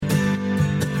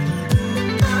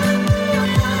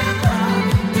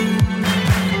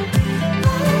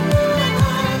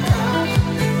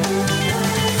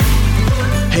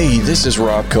this is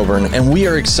Rob Coburn, and we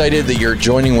are excited that you're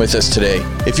joining with us today.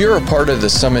 If you're a part of the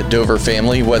Summit Dover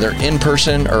family, whether in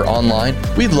person or online,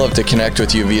 we'd love to connect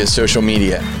with you via social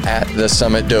media at The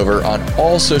Summit Dover on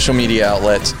all social media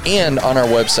outlets and on our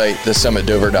website,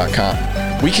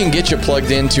 thesummitdover.com. We can get you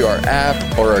plugged into our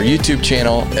app or our YouTube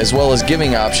channel, as well as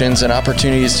giving options and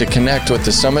opportunities to connect with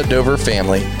the Summit Dover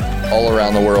family all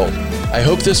around the world. I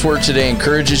hope this word today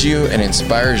encourages you and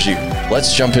inspires you.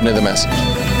 Let's jump into the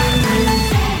message.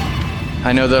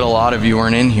 I know that a lot of you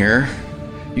weren't in here.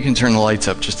 You can turn the lights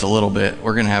up just a little bit.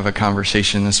 We're going to have a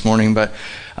conversation this morning, but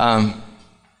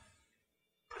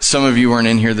some of you weren't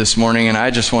in here this morning, and I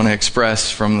just want to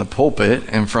express from the pulpit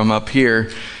and from up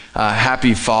here,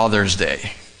 happy Father's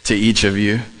Day to each of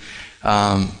you.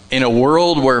 In a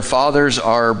world where fathers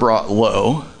are brought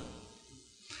low,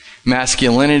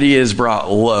 masculinity is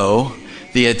brought low,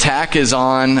 the attack is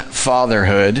on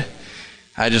fatherhood,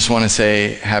 I just want to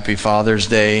say happy Father's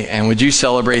Day, and would you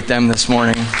celebrate them this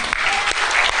morning?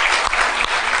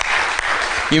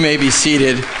 You may be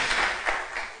seated.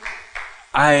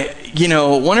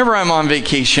 Whenever I'm on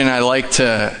vacation, I like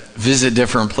to visit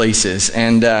different places,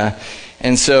 and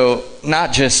so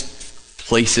not just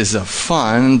places of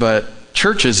fun, but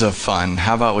churches of fun.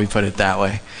 How about we put it that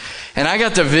way? And I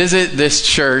got to visit this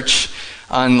church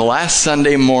on last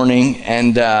Sunday morning,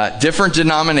 and different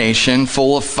denomination,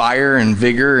 full of fire and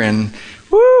vigor, and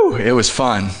woo, it was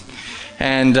fun.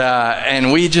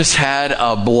 And we just had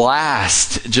a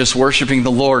blast just worshiping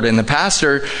the Lord. And the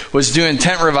pastor was doing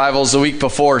tent revivals the week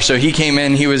before, so he came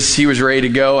in, he was ready to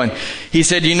go, and he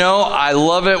said, I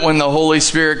love it when the Holy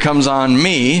Spirit comes on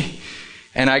me,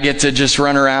 and I get to just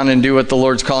run around and do what the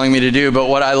Lord's calling me to do. But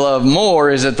what I love more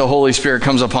is that the Holy Spirit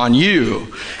comes upon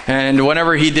you. And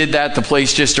whenever he did that, the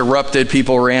place just erupted.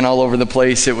 People ran all over the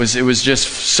place. It was just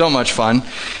so much fun.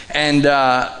 And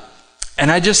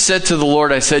I just said to the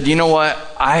Lord, I said, you know what?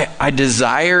 I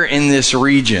desire in this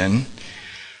region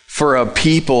for a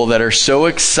people that are so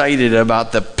excited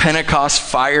about the Pentecost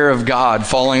fire of God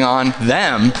falling on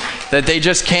them that they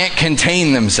just can't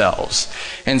contain themselves.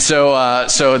 And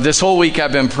so this whole week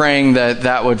I've been praying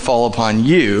that would fall upon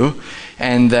you,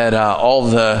 and that all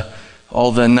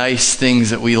the nice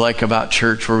things that we like about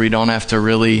church, where we don't have to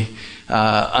really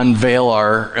unveil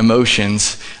our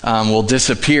emotions, will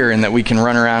disappear, and that we can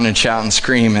run around and shout and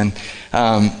scream, and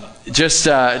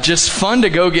just fun to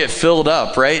go get filled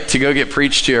up, right? To go get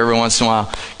preached to every once in a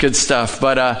while. Good stuff.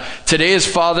 But today is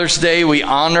Father's Day. We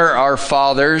honor our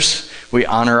fathers. We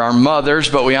honor our mothers,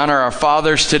 but we honor our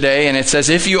fathers today. And it says,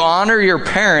 if you honor your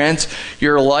parents,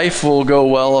 your life will go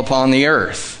well upon the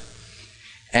earth.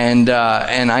 And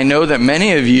I know that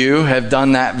many of you have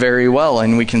done that very well,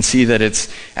 and we can see that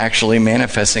it's actually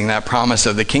manifesting. That promise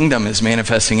of the kingdom is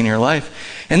manifesting in your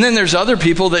life. And then there's other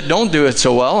people that don't do it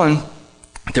so well, and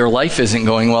their life isn't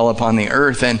going well upon the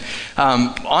earth. And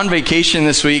on vacation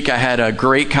this week, I had a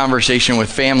great conversation with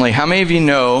family. How many of you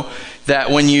know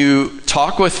that when you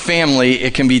talk with family,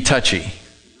 it can be touchy?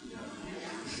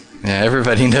 Yeah,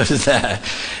 everybody knows that.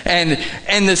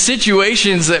 And the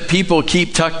situations that people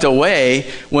keep tucked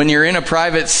away, when you're in a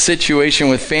private situation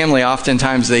with family,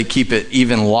 oftentimes they keep it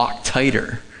even locked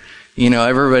tighter.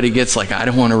 Everybody gets like, I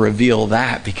don't want to reveal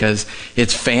that because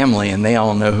it's family and they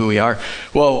all know who we are.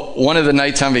 Well, one of the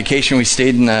nights on vacation, we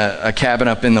stayed in a cabin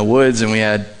up in the woods, and we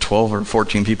had 12 or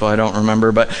 14 people, I don't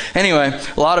remember. But anyway,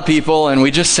 a lot of people, and we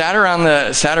just sat around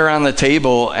the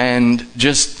table and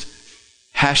just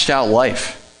hashed out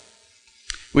life.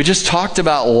 We just talked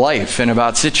about life and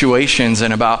about situations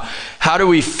and about how do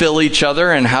we fill each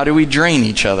other and how do we drain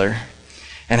each other.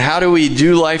 And how do we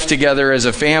do life together as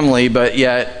a family, but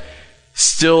yet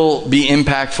still be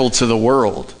impactful to the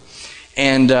world.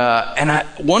 And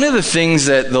one of the things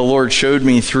that the Lord showed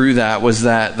me through that was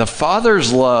that the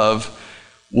Father's love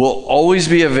will always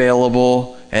be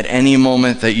available at any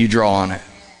moment that you draw on it.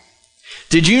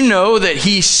 Did you know that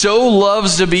He so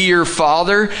loves to be your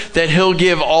Father that He'll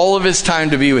give all of His time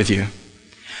to be with you?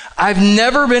 I've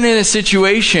never been in a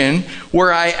situation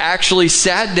where I actually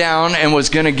sat down and was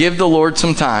going to give the Lord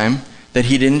some time that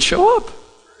He didn't show up.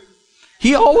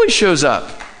 He always shows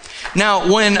up.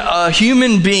 Now, when a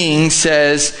human being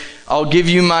says, I'll give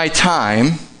you my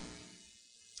time,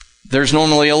 there's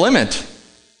normally a limit.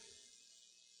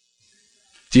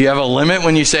 Do you have a limit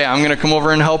when you say, I'm going to come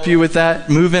over and help you with that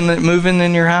moving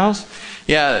in your house?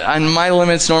 Yeah, and my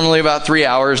limit's normally about 3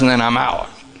 hours, and then I'm out.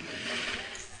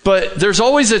 But there's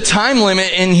always a time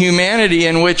limit in humanity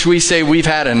in which we say we've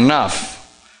had enough.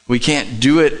 We can't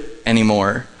do it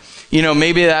anymore.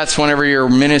 Maybe that's whenever you're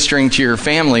ministering to your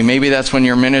family. Maybe that's when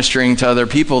you're ministering to other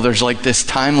people. There's like this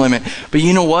time limit. But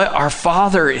you know what? Our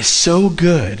Father is so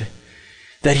good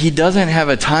that he doesn't have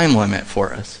a time limit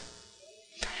for us.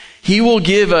 He will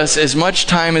give us as much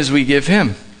time as we give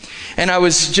him. And I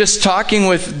was just talking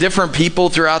with different people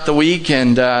throughout the week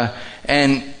and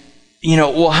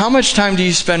well, how much time do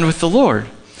you spend with the Lord?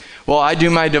 Well, I do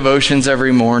my devotions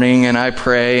every morning and I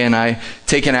pray and I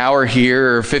take an hour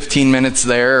here or 15 minutes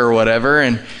there or whatever.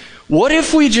 And what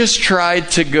if we just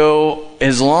tried to go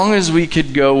as long as we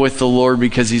could go with the Lord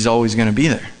because he's always going to be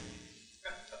there?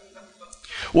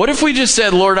 What if we just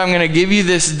said, Lord, I'm going to give you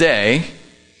this day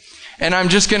and I'm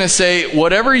just going to say,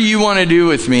 whatever you want to do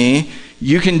with me,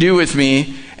 you can do with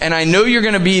me, and I know you're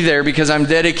going to be there because I'm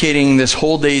dedicating this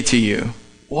whole day to you.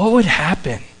 What would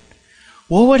happen?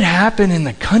 What would happen in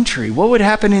the country? What would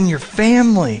happen in your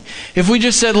family? If we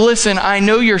just said, listen, I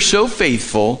know you're so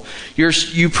faithful.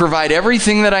 You provide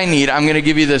everything that I need. I'm going to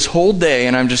give you this whole day,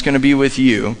 and I'm just going to be with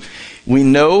you. We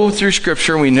know through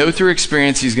Scripture, we know through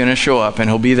experience he's going to show up, and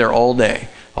he'll be there all day,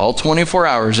 all 24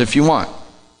 hours if you want.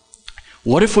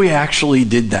 What if we actually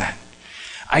did that?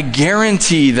 I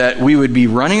guarantee that we would be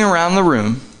running around the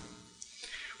room.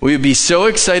 We would be so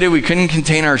excited we couldn't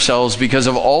contain ourselves because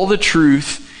of all the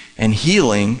truth and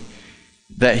healing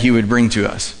that he would bring to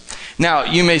us. Now,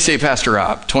 you may say, Pastor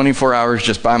Rob, 24 hours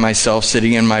just by myself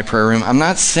sitting in my prayer room. I'm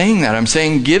not saying that. I'm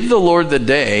saying give the Lord the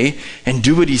day and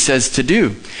do what he says to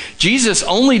do. Jesus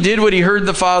only did what he heard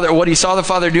the Father, what he saw the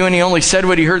Father do, and he only said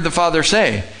what he heard the Father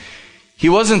say. He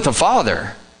wasn't the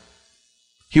Father.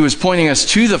 He was pointing us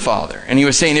to the Father. And he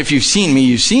was saying, if you've seen me,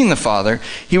 you've seen the Father.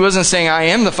 He wasn't saying, I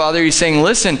am the Father. He's saying,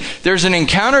 listen, there's an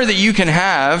encounter that you can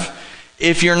have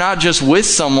if you're not just with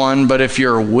someone, but if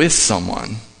you're with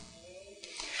someone.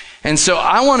 And so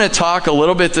I want to talk a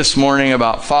little bit this morning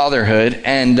about fatherhood.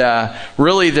 And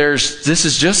really, this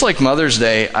is just like Mother's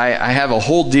Day. I have a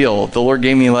whole deal. The Lord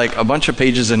gave me like a bunch of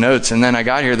pages of notes. And then I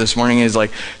got here this morning and he's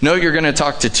like, no, you're going to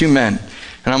talk to two men.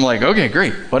 And I'm like, okay,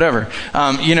 great, whatever.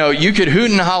 You could hoot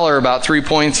and holler about 3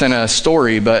 points in a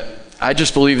story, but I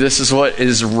just believe this is what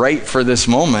is right for this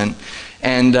moment.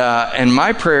 And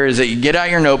my prayer is that you get out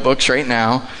your notebooks right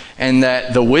now, and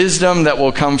that the wisdom that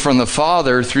will come from the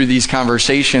Father through these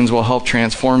conversations will help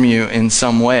transform you in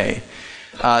some way.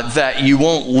 That you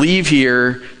won't leave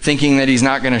here thinking that he's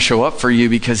not going to show up for you,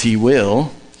 because he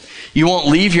will. You won't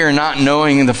leave here not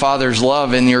knowing the Father's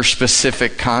love in your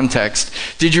specific context.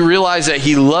 Did you realize that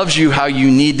he loves you how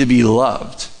you need to be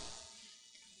loved?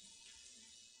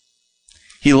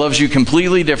 He loves you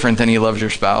completely different than he loves your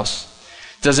spouse.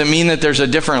 Does it mean that there's a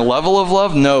different level of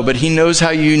love? No, but he knows how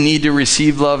you need to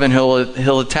receive love, and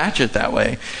he'll attach it that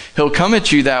way. He'll come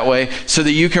at you that way so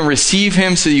that you can receive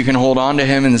him, so that you can hold on to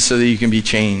him, and so that you can be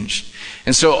changed.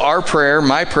 And so our prayer,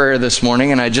 my prayer this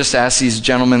morning, and I just asked these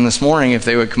gentlemen this morning if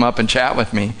they would come up and chat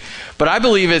with me, but I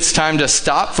believe it's time to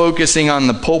stop focusing on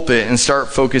the pulpit and start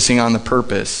focusing on the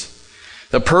purpose.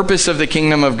 The purpose of the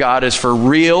kingdom of God is for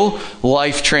real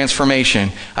life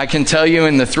transformation. I can tell you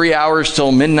in the 3 hours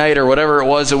till midnight or whatever it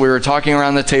was that we were talking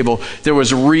around the table, there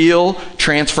was real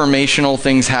transformational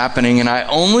things happening. And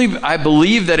I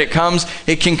believe that it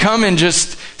can come in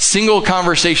just single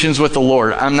conversations with the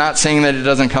Lord. I'm not saying that it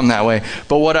doesn't come that way.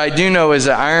 But what I do know is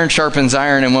that iron sharpens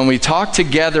iron. And when we talk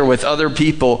together with other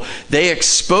people, they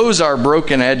expose our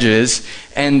broken edges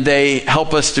and they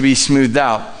help us to be smoothed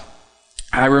out.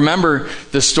 I remember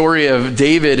the story of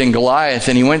David and Goliath,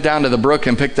 and he went down to the brook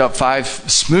and picked up 5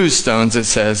 smooth stones, it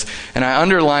says. And I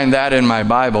underlined that in my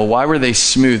Bible. Why were they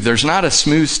smooth? There's not a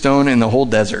smooth stone in the whole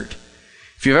desert.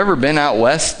 If you've ever been out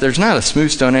west, there's not a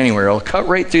smooth stone anywhere. It'll cut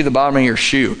right through the bottom of your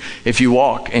shoe if you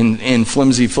walk in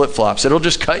flimsy flip-flops. It'll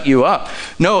just cut you up.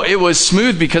 No, it was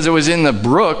smooth because it was in the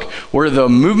brook where the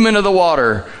movement of the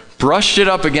water brushed it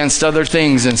up against other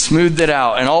things and smoothed it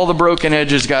out, and all the broken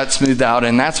edges got smoothed out.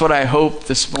 And that's what I hope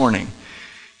this morning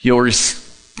you'll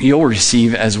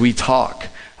receive as we talk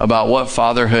about what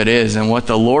fatherhood is and what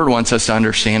the Lord wants us to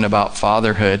understand about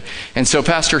fatherhood. And so,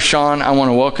 Pastor Sean, I want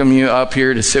to welcome you up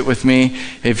here to sit with me.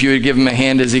 If you would give him a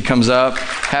hand as he comes up.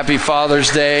 Happy Father's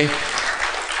Day.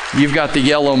 You've got the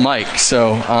yellow mic,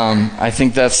 so I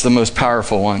think that's the most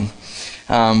powerful one.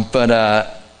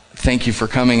 But thank you for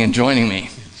coming and joining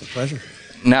me. Pleasure.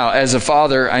 Now, as a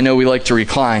father, I know we like to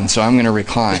recline, so I'm going to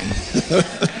recline.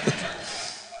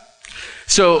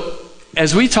 So,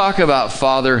 as we talk about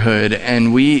fatherhood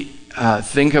and we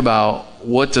think about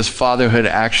what does fatherhood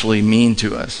actually mean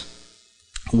to us,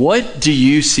 what do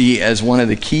you see as one of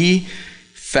the key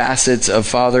facets of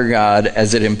Father God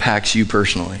as it impacts you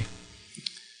personally?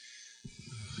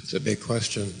 It's a big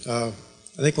question. I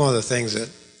think one of the things that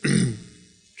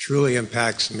truly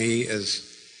impacts me is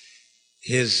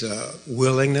his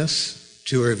willingness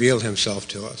to reveal himself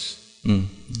to us.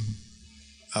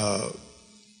 Mm-hmm.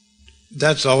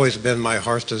 that's always been my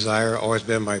heart's desire, always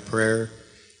been my prayer,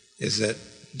 is that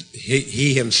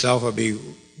he himself will be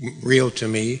real to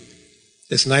me.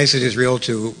 It's nice that he's real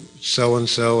to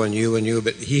so-and-so and you,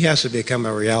 but he has to become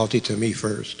a reality to me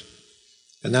first.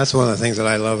 And that's one of the things that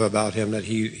I love about him, that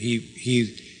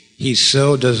he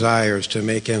so desires to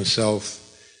make himself,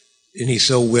 and he's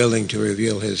so willing to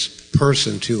reveal his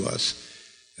person to us.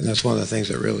 And that's one of the things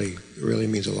that really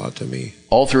means a lot to me.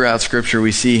 All throughout Scripture,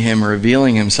 we see him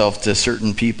revealing himself to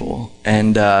certain people.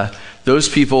 And those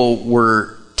people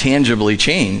were tangibly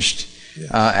changed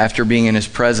after being in his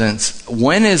presence.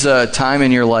 When is a time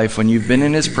in your life when you've been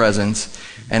in his presence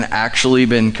and actually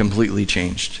been completely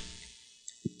changed?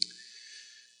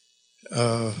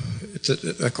 Of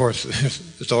course,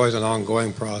 it's always an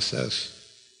ongoing process.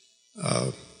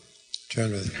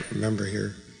 Trying to remember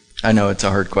here. I know it's a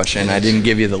hard question. I didn't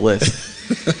give you the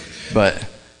list, but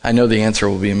I know the answer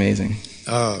will be amazing.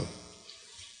 Well,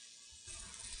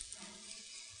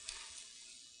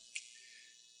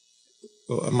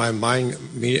 my mind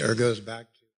immediately goes back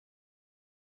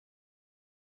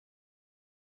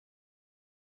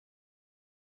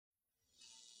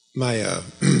to I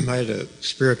had a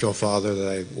spiritual father that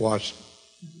I watched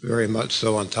very much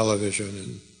so on television,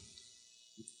 and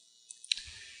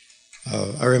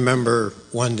I remember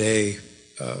one day,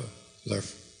 I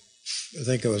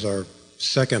think it was our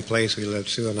second place we lived,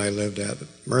 Sue and I lived at.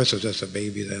 Marissa was just a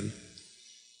baby then,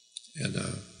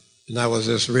 and I was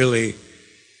just really,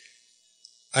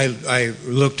 I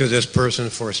looked to this person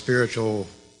for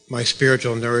my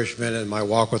spiritual nourishment, and my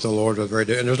walk with the Lord was very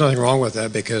different. And there's nothing wrong with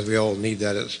that, because we all need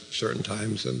that at certain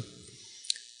times. And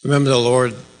I remember the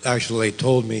Lord actually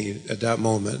told me at that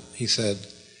moment, he said,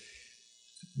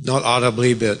 not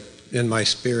audibly, but in my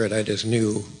spirit, I just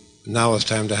knew, now it's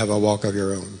time to have a walk of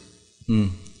your own.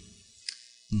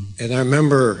 And I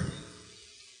remember,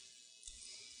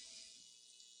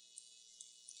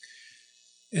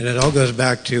 and it all goes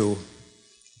back to,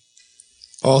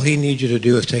 all he needs you to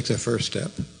do is take the first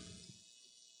step.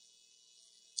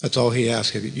 That's all he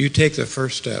asks of you. You take the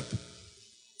first step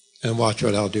and watch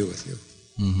what I'll do with you.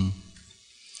 Mm-hmm.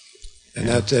 And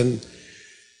that's in,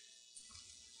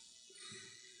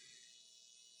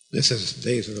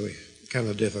 today's really kind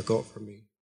of difficult for me.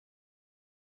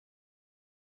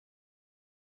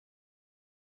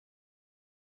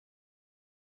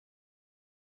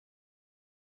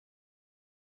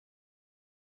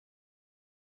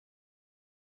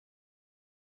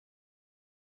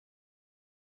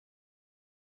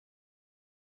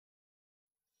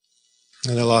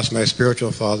 And I lost my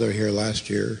spiritual father here last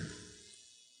year.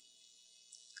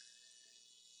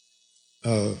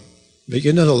 But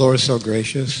the Lord is so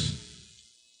gracious.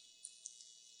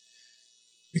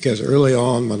 Because early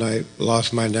on, when I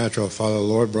lost my natural father, the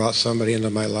Lord brought somebody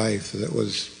into my life that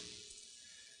was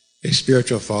a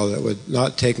spiritual father that would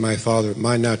not take my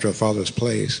natural father's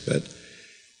place, but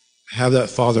have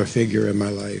that father figure in my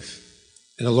life.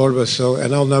 And the Lord was so,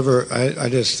 and I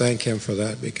just thank him for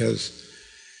that, because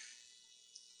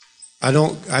I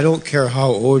don't care how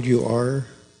old you are,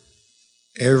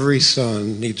 every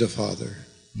son needs a father.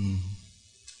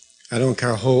 I don't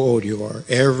care how old you are.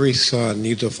 Every son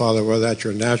needs a father, whether that's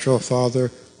your natural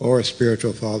father or a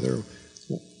spiritual father.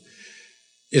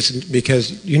 It's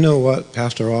because, you know what,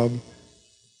 Pastor Rob?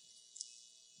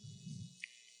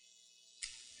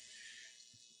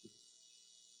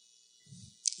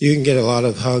 You can get a lot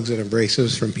of hugs and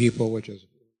embraces from people, which is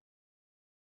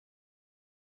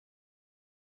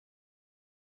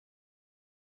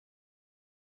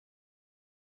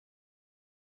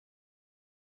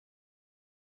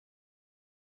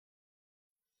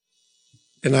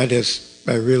and I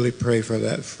really pray for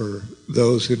that, for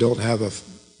those who don't have a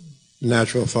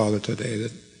natural father today,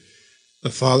 that the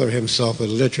Father himself would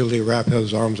literally wrap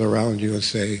his arms around you and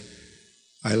say,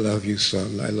 I love you,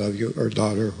 son, I love you, or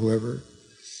daughter, whoever.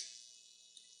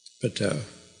 But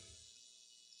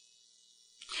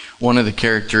one of the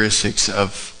characteristics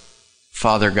of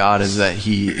Father God is that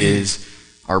he is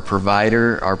our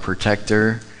provider, our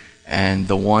protector, and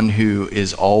the one who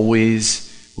is always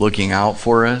looking out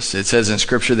for us. It says in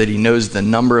Scripture that he knows the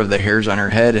number of the hairs on our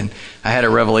head, and I had a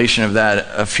revelation of that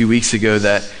a few weeks ago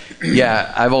that,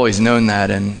 yeah, I've always known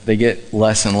that, and they get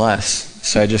less and less,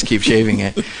 so I just keep shaving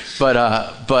it.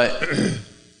 But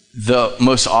the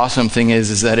most awesome thing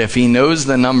is that if he knows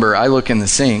the number, I look in the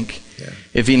sink,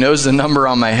 if he knows the number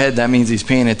on my head, that means he's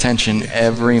paying attention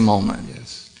every moment.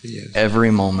 Yes, he is.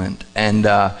 Every moment. And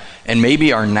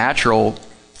maybe our natural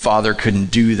father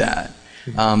couldn't do that.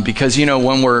 Because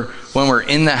when we're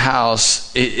in the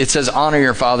house, it says honor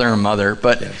your father and mother,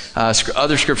 but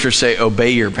other scriptures say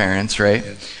obey your parents, right?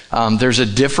 There's a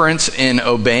difference in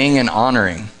obeying and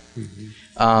honoring.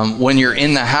 When you're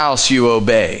in the house, you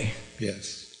obey.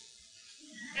 Yes.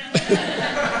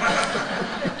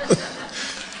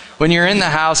 When you're in the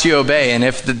house, you obey, and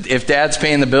if Dad's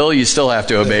paying the bill, you still have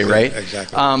to obey, right?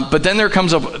 Exactly. But then there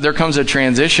comes a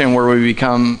transition where we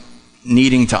become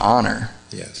needing to honor.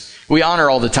 Yes. We honor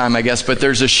all the time, I guess, but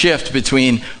there's a shift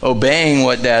between obeying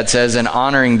what Dad says and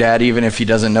honoring Dad, even if he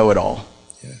doesn't know it all.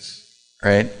 Yes.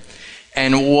 Right?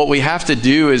 And what we have to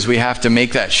do is we have to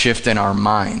make that shift in our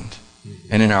mind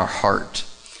and in our heart.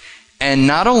 And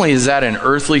not only is that an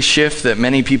earthly shift that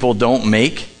many people don't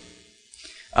make,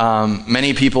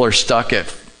 many people are stuck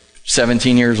at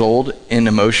 17 years old in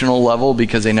emotional level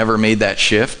because they never made that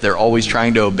shift. They're always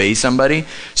trying to obey somebody.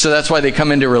 So that's why they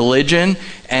come into religion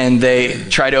and they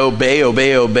try to obey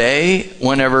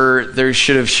whenever they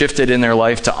should have shifted in their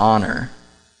life to honor.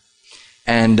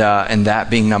 And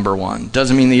that being number one.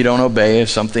 Doesn't mean that you don't obey if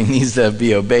something needs to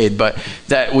be obeyed, but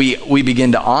that we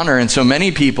begin to honor. And so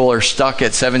many people are stuck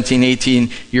at 17,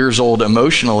 18 years old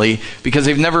emotionally because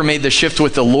they've never made the shift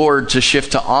with the Lord to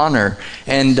shift to honor.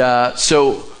 And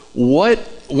so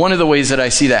one of the ways that I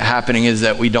see that happening is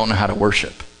that we don't know how to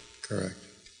worship. Correct.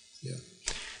 Yeah.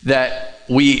 That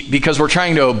because we're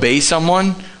trying to obey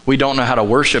someone, we don't know how to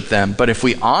worship them. But if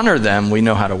we honor them, we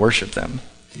know how to worship them.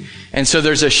 And so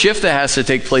there's a shift that has to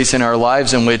take place in our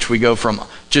lives in which we go from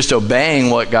just obeying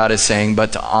what God is saying,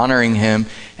 but to honoring Him.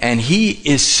 And He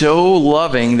is so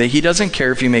loving that He doesn't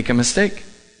care if you make a mistake.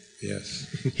 Yes.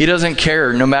 He doesn't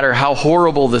care, no matter how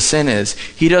horrible the sin is.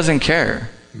 He doesn't care.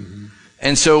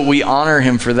 And so we honor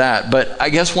Him for that. But I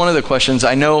guess one of the questions,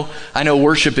 I know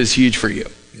worship is huge for you.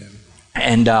 Yeah.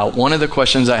 And one of the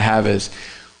questions I have is,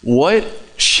 what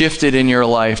shifted in your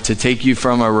life to take you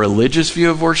from a religious view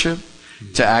of worship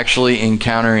to actually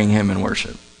encountering Him in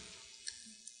worship?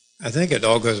 I think it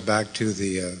all goes back to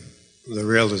the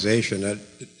realization that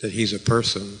He's a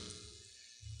person.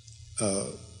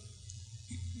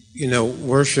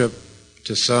 Worship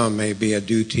to some may be a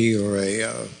duty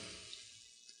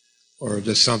or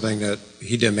just something that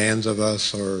He demands of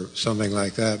us or something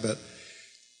like that. But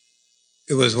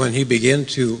it was when He began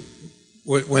to,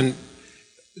 when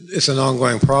it's an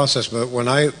ongoing process. But when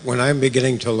I'm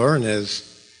beginning to learn is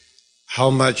how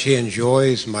much He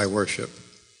enjoys my worship.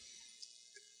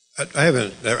 I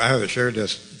haven't shared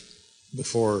this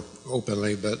before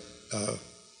openly, but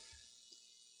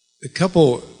a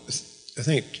couple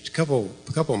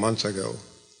months ago,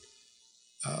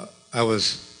 I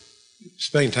was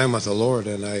spending time with the Lord,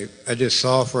 and I just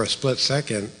saw for a split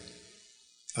second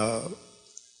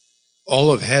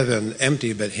all of heaven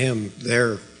empty, but Him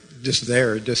there,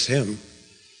 just Him.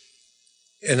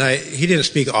 And He didn't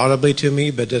speak audibly to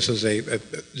me, but this was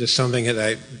just something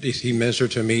that He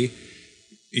ministered to me.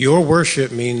 Your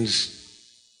worship means,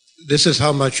 this is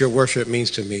how much your worship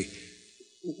means to me.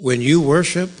 When you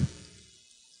worship,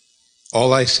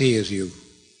 all I see is you.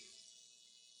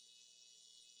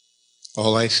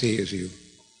 All I see is you.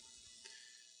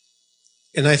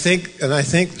 And I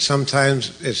think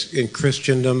sometimes it's in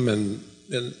Christendom and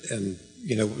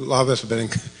a lot of us have been in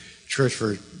church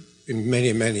for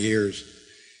many, many years.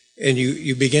 And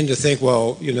you begin to think,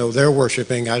 well, they're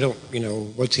worshiping. I don't,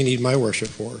 what's He need my worship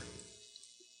for?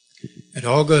 It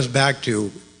all goes back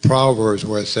to Proverbs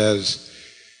where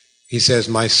He says,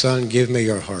 my son, give me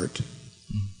your heart.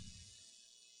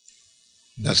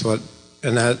 That's what,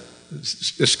 and that,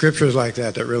 the scriptures like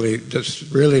that really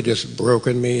just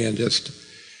broken me, and just,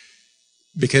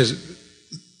 because,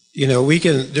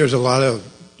 there's a lot of,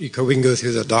 we can go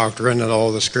through the doctrine and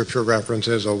all the scripture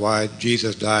references of why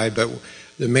Jesus died, but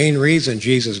the main reason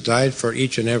Jesus died for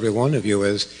each and every one of you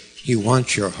is He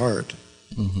wants your heart.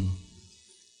 Mm-hmm.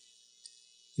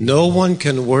 No one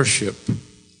can worship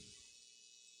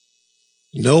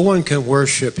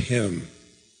Him.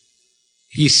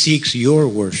 He seeks your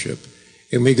worship.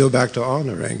 And we go back to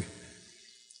honoring.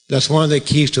 That's one of the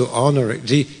keys to honoring.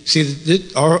 See,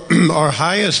 our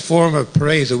highest form of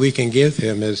praise that we can give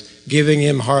Him is giving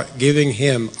Him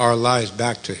our lives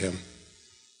back to Him.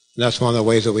 And that's one of the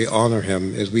ways that we honor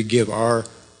Him, is we give Him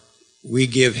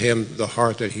the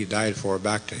heart that He died for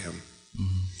back to Him.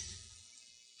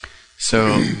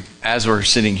 So as we're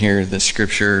sitting here, the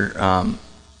scripture,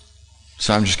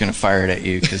 so I'm just going to fire it at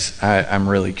you because I'm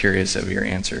really curious of your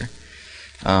answer.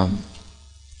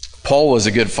 Paul was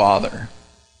a good father.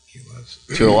 He was.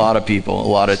 To a lot of people, a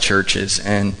lot of churches.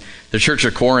 And the church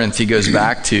of Corinth he goes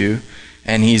back to,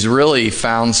 and he's really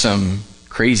found some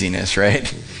craziness,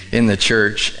 right, in the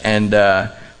church. And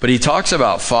but he talks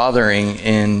about fathering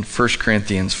in 1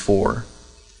 Corinthians 4.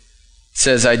 It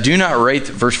says,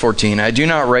 verse 14, I do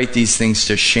not write these things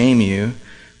to shame you,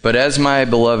 But as my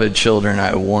beloved children,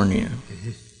 I warn you.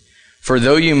 For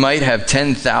though you might have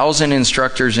 10,000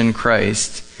 instructors in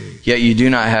Christ, yet you do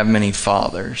not have many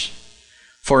fathers.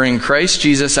 For in Christ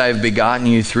Jesus I have begotten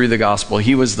you through the gospel.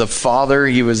 He was the father,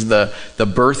 he was the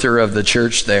birther of the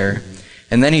church there.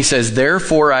 And then he says,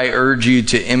 therefore I urge you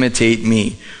to imitate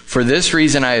me. For this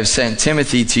reason I have sent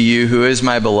Timothy to you, who is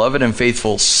my beloved and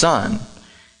faithful son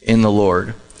in the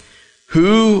Lord,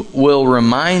 who will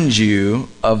remind you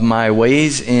of my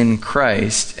ways in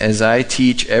Christ as I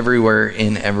teach everywhere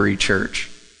in every church.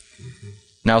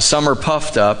 Now some are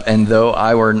puffed up, and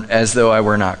as though I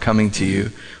were not coming to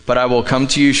you, but I will come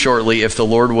to you shortly if the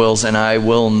Lord wills, and I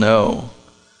will know,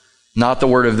 not the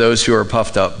word of those who are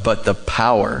puffed up, but the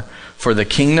power. For the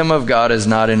kingdom of God is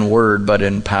not in word, but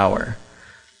in power.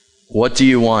 What do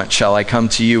you want? Shall I come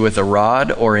to you with a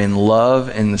rod, or in love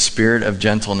and the spirit of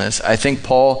gentleness? I think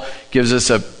Paul gives us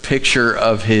a picture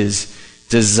of his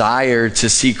desire to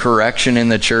see correction in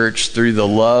the church through the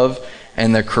love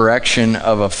and the correction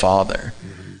of a father.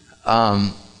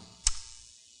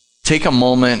 Take a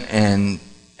moment and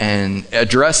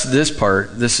address this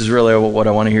part. This is really what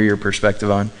I want to hear your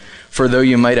perspective on. For though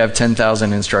you might have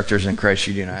 10,000 instructors in Christ,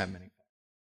 you do not have many.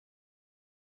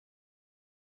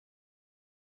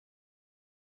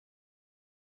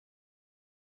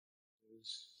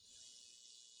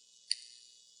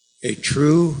 A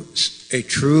true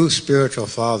spiritual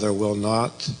father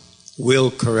will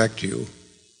correct you.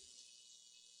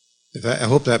 I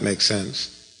hope that makes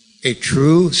sense. A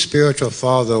true spiritual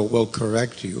father will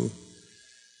correct you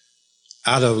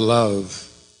out of love.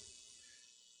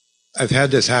 I've had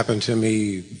this happen to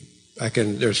me.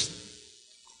 Can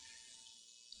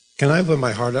I open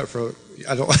my heart up for?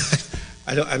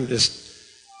 I'm just.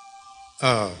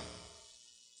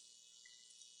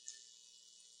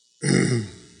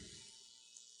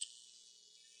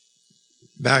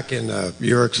 Back in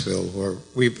Uricksville, where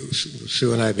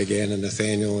Sue and I began, and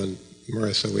Nathaniel and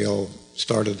Marissa, we all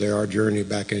started there, our journey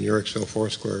back in Uricksville,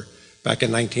 Foursquare, back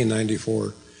in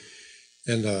 1994.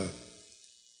 And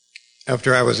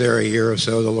after I was there a year or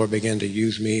so, the Lord began to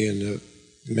use me in the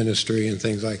ministry and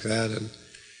things like that. And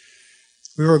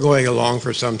we were going along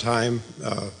for some time,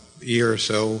 a year or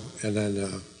so, and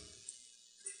then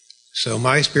so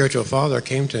my spiritual father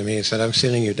came to me and said, I'm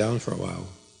sitting you down for a while.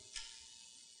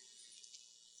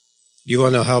 Do you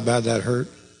want to know how bad that hurt?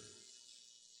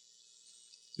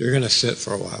 You're going to sit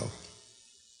for a while.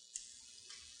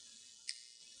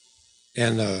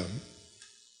 And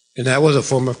that was a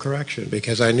form of correction,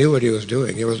 because I knew what he was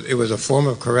doing. It was a form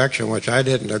of correction which I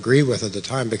didn't agree with at the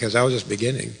time, because I was just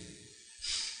beginning.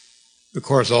 Of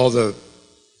course, all the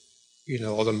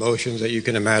emotions that you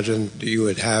can imagine that you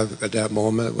would have at that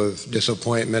moment, with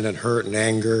disappointment and hurt and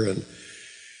anger, and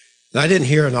I didn't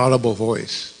hear an audible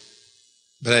voice.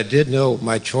 But I did know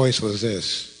my choice was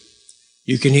this.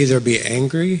 You can either be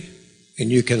angry and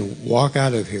you can walk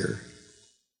out of here.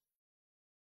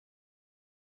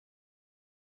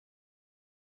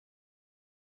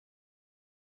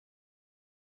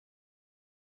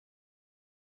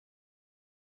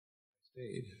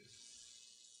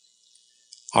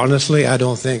 Honestly, I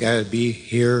don't think I'd be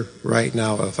here right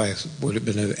now if I would have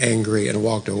been angry and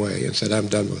walked away and said, I'm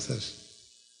done with this.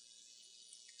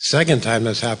 Second time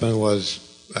this happened was,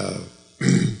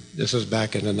 this was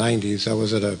back in the 90s. I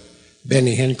was at a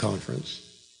Benny Hinn conference.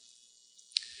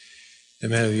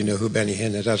 And many of you know who Benny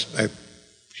Hinn is.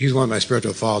 He's one of my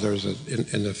spiritual fathers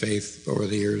in the faith over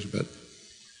the years. But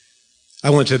I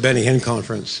went to a Benny Hinn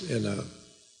conference, and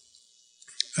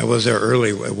I was there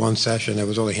early at one session. There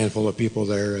was only a handful of people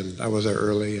there, and I was there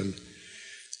early. And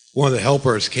one of the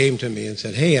helpers came to me and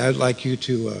said, hey, I'd like you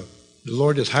to... the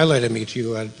Lord just highlighted me to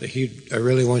you. I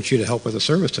really want you to help with the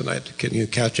service tonight. Can you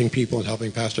catching people and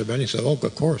helping Pastor Benny? Said, oh,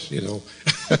 of course,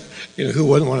 who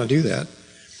wouldn't want to do that?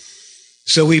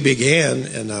 So we began,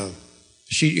 and of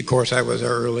course, I was there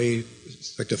early,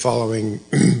 like the following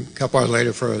couple hours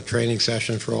later for a training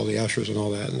session for all the ushers and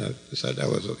all that, and I said that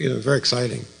was very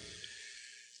exciting.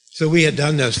 So we had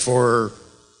done this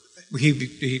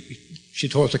she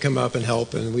told us to come up and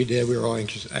help, and we did. We were all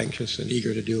anxious and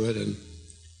eager to do it, and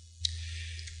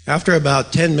after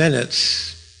about 10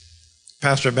 minutes,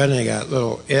 Pastor Benny got a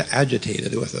little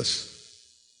agitated with us.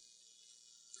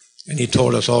 And he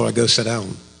told us all to go sit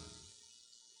down.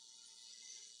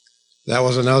 That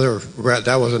was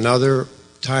another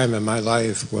time in my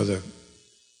life where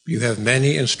you have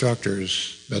many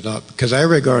instructors, but not, because I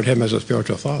regard him as a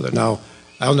spiritual father. Now,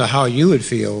 I don't know how you would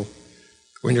feel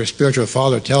when your spiritual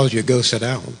father tells you, go sit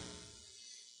down.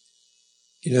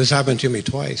 This happened to me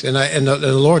twice. And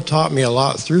the Lord taught me a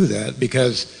lot through that,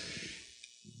 because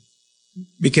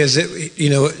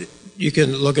you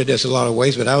can look at this a lot of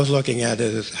ways, but I was looking at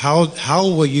it as how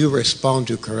will you respond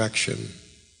to correction?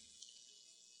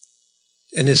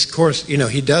 And of course,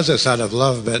 he does this out of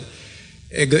love, but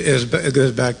it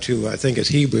goes back to, I think it's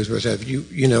Hebrews, where it says,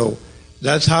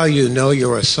 that's how you know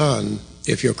you're a son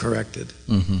if you're corrected.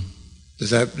 Mm-hmm.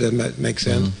 Does that make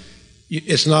sense?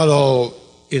 Mm-hmm. It's not all,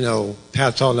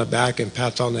 pats on the back and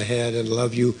pats on the head and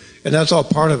love you, and that's all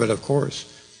part of it, of course.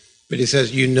 But he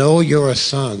says, you're a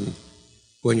son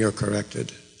when you're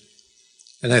corrected.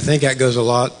 And I think that goes a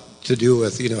lot to do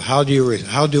with, how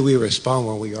do we respond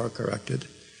when we are corrected?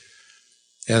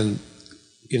 And,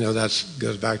 that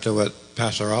goes back to what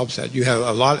Pastor Rob said. You have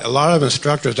a lot of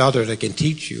instructors out there that can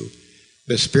teach you,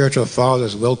 but spiritual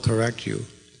fathers will correct you.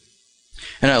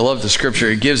 And I love the scripture.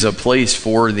 It gives a place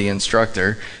for the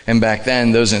instructor. And back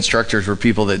then, those instructors were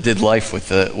people that did life with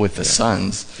the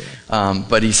sons. Yeah.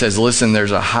 But he says, listen,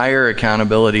 there's a higher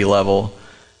accountability level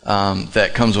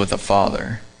that comes with a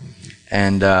father.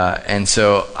 Mm-hmm. And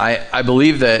so I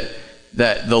believe that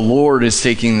the Lord is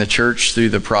taking the church through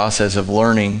the process of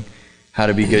learning how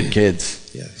to be good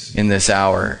kids. Yes. In this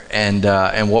hour.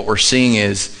 And what we're seeing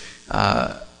is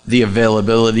the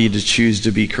availability to choose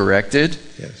to be corrected.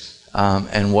 Yes.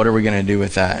 And what are we going to do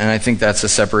with that? And I think that's a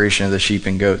separation of the sheep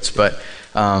and goats. But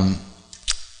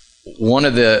one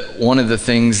of the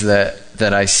things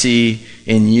that I see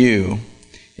in you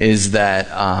is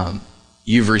that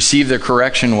you've received the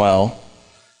correction well.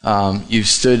 You've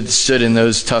stood in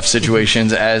those tough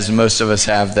situations, as most of us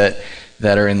have that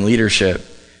are in leadership,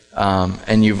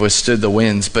 and you've withstood the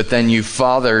winds. But then you've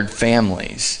fathered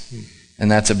families, and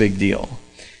that's a big deal.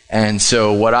 And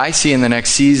so what I see in the next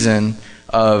season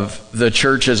of the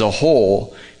church as a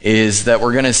whole is that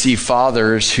we're going to see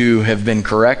fathers who have been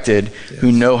corrected, yes,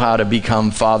 who know how to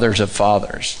become fathers of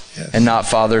fathers, yes, and not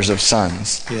fathers of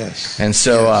sons. Yes. And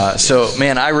so, yes.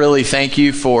 Man, I really thank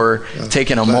you for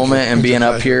taking a moment and being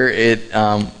up here.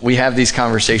 We have these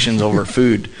conversations over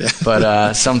food, yeah,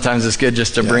 but sometimes it's good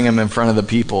just to bring them in front of the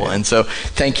people. Yeah. And so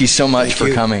thank you so much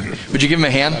for coming. Would you give him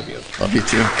a hand? Love you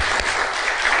too.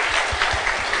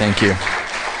 Thank you.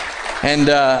 And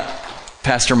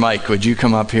Pastor Mike, would you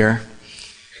come up here?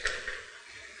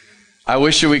 I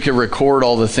wish that we could record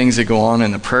all the things that go on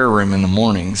in the prayer room in the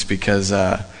mornings, because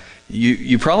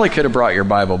you probably could have brought your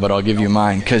Bible, but I'll give you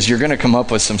mine, because you're going to come up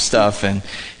with some stuff. And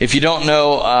if you don't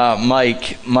know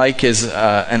Mike is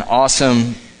an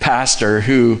awesome pastor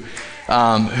who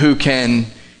can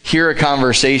hear a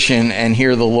conversation and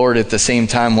hear the Lord at the same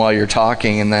time while you're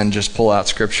talking, and then just pull out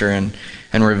Scripture and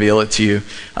reveal it to you.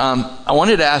 I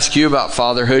wanted to ask you about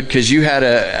fatherhood, because you had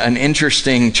an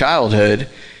interesting childhood,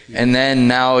 and then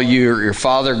now you're your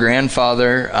father,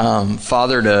 grandfather,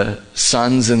 father to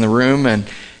sons in the room,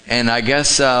 and I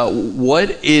guess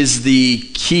what is the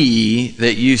key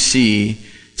that you see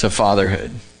to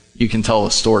fatherhood? You can tell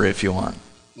a story if you want.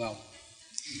 Well,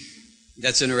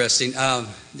 that's interesting.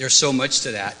 There's so much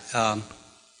to that.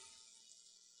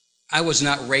 I was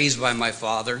not raised by my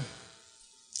father.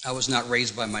 I was not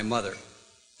raised by my mother.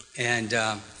 And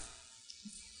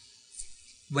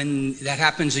when that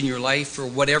happens in your life, for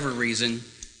whatever reason,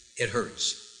 it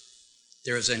hurts.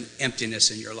 There's an emptiness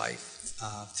in your life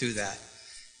through that.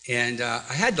 And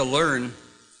I had to learn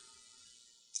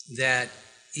that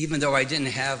even though I didn't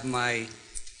have my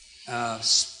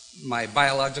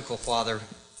biological father,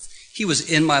 he was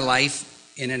in my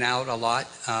life, in and out a lot,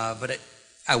 but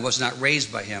I was not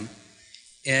raised by him.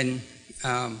 And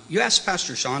you asked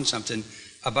Pastor Sean something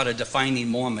about a defining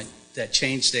moment that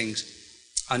changed things.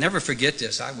 I'll never forget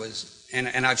this.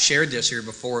 And I've shared this here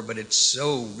before, but it's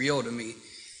so real to me.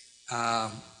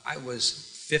 I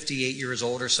was 58 years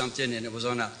old or something, and it was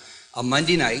on a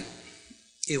Monday night.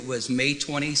 It was May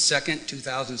 22nd,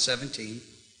 2017,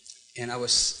 and I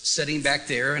was sitting back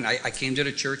there, and I came to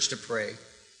the church to pray,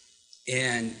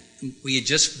 and we had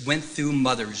just went through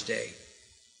Mother's Day,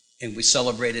 and we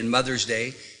celebrated Mother's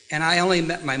Day, and I only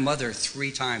met my mother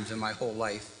 3 times in my whole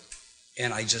life,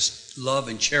 and I just love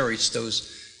and cherish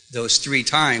those 3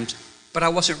 times, but I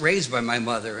wasn't raised by my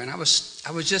mother, and I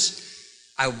wasn't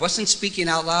speaking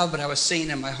out loud, but I was saying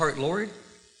in my heart, Lord,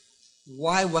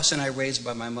 why wasn't I raised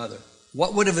by my mother?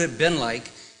 What would have it been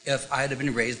like if I had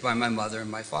been raised by my mother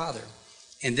and my father?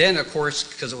 And then, of course,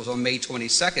 because it was on May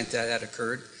 22nd that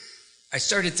occurred, I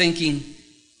started thinking,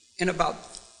 in about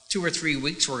 2 or 3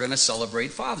 weeks, we're going to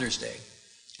celebrate Father's Day.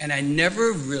 And I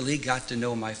never really got to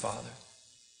know my father.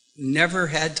 Never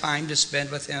had time to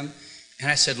spend with him. And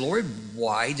I said, Lord,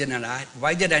 why did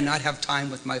I not have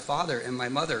time with my father and my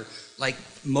mother like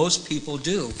most people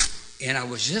do? And I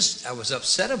was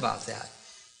upset about that.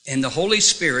 And the Holy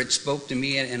Spirit spoke to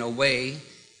me in a way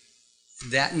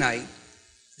that night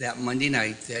that Monday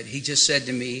night that he just said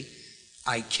to me,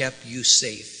 I kept you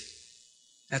safe.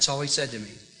 That's all he said to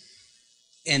me.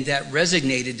 And that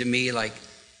resonated to me like,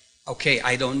 okay,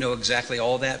 I don't know exactly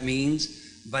all that means,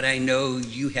 but I know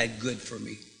you had good for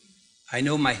me. I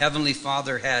know my Heavenly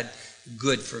Father had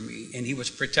good for me, and he was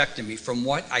protecting me from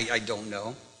what I don't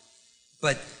know.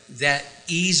 But that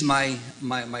eased my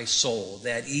soul,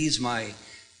 that eased my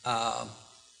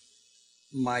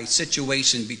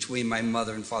situation between my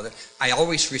mother and father. I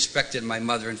always respected my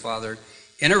mother and father.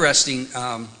 Interesting,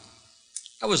 I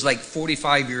was like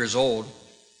 45 years old,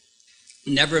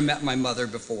 never met my mother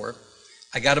before.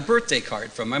 I got a birthday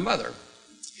card from my mother.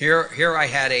 Here I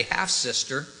had a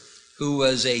half-sister who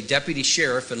was a deputy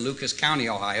sheriff in Lucas County,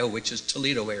 Ohio, which is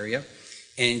Toledo area,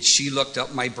 and she looked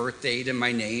up my birth date and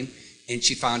my name, and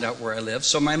she found out where I lived.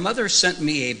 So my mother sent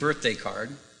me a birthday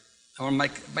card on my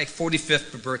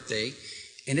 45th birthday,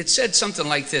 and it said something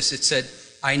like this. It said,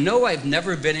 I know I've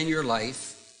never been in your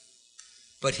life,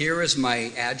 but here is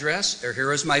my address, or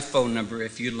here is my phone number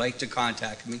if you'd like to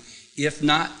contact me. If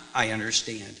not, I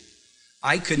understand.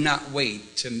 I could not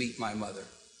wait to meet my mother.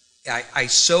 I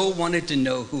so wanted to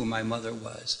know who my mother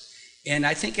was. And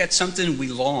I think that's something we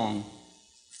long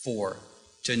for,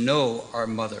 to know our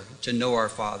mother, to know our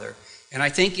father. And I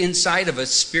think inside of us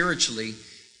spiritually,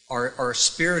 our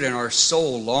spirit and our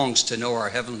soul longs to know our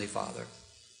Heavenly Father.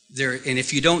 And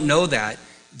if you don't know that,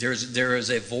 there is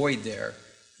a void there,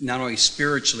 not only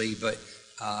spiritually, but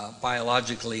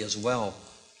biologically as well.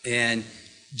 And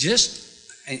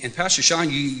Pastor Sean,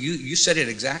 you said it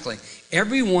exactly.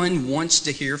 Everyone wants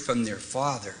to hear from their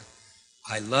father.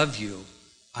 I love you.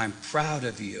 I'm proud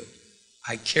of you.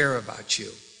 I care about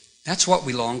you. That's what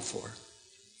we long for.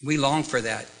 We long for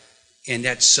that. And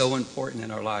that's so important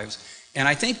in our lives. And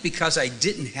I think because I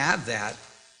didn't have that,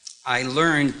 I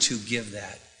learned to give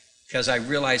that. Because I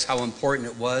realized how important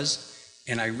it was.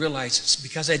 And I realized it's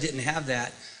because I didn't have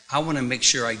that, I want to make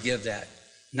sure I give that.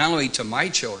 Not only to my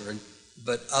children,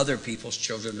 but other people's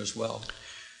children as well.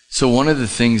 So one of the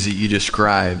things that you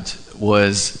described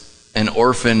was an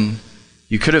orphan.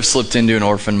 You could have slipped into an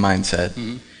orphan mindset.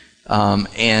 Mm-hmm.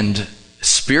 And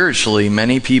spiritually,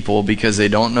 many people, because they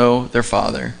don't know their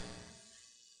father,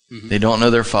 mm-hmm. they don't know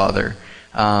their father,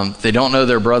 they don't know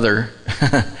their brother,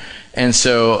 and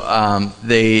so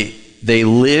they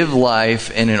live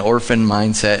life in an orphan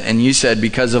mindset. And you said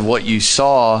because of what you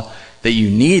saw that you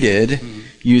needed, mm-hmm.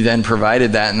 you then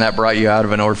provided that, and that brought you out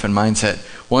of an orphan mindset.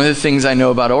 One of the things I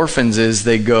know about orphans is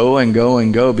they go and go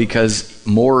and go because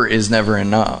more is never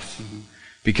enough. Mm-hmm.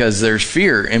 Because there's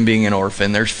fear in being an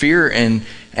orphan. There's fear and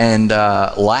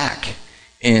lack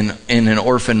in an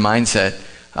orphan mindset.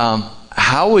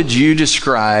 How would you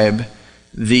describe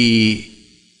the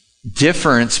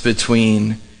difference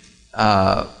between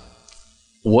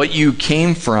what you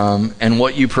came from and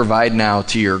what you provide now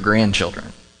to your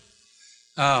grandchildren?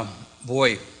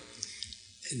 Boy,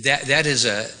 that is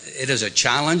a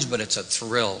challenge, but it's a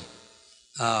thrill.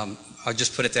 I'll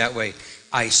just put it that way.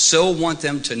 I so want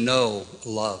them to know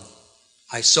love.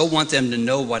 I so want them to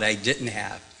know what I didn't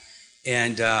have.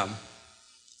 And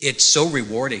it's so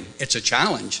rewarding. It's a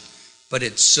challenge, but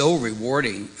it's so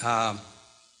rewarding.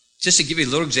 Just to give you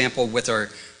a little example with our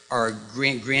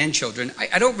grandchildren,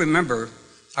 I don't remember.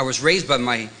 I was raised by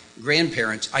my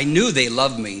grandparents. I knew they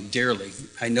loved me dearly.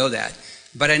 I know that.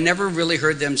 But I never really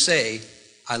heard them say,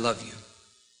 I love you.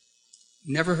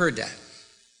 Never heard that.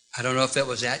 I don't know if that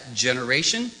was that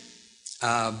generation,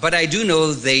 but I do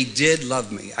know they did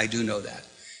love me. I do know that.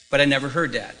 But I never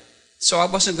heard that. So I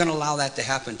wasn't going to allow that to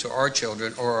happen to our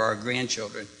children or our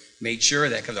grandchildren. Made sure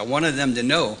of that because I wanted them to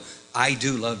know, I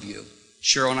do love you.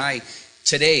 Cheryl and I,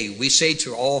 today, we say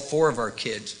to all 4 of our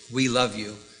kids, we love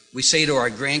you. We say to our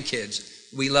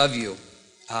grandkids, we love you.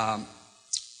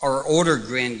 Our older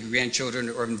grandchildren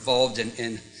are involved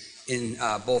in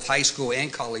both high school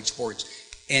and college sports.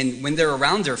 And when they're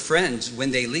around their friends, when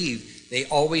they leave, they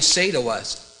always say to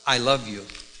us, I love you,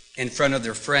 in front of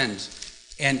their friends.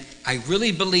 And I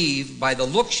really believe by the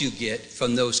looks you get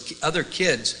from those other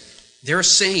kids, they're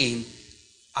saying,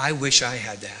 I wish I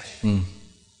had that. Mm.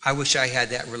 I wish I had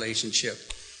that relationship.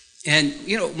 And,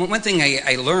 you know, one thing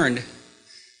I learned,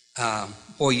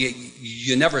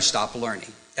 you never stop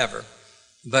learning, ever.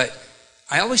 But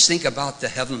I always think about the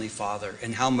Heavenly Father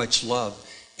and how much love.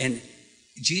 And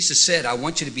Jesus said, I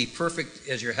want you to be perfect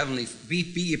as your heavenly,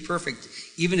 be perfect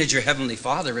even as your Heavenly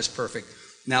Father is perfect.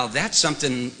 Now that's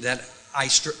something that I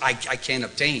can't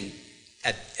obtain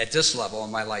at this level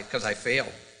in my life because I fail.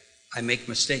 I make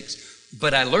mistakes.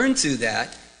 But I learned through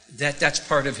that's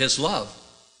part of His love.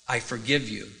 I forgive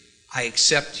you. I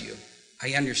accept you.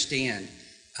 I understand.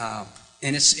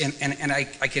 And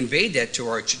I conveyed that to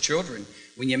our children.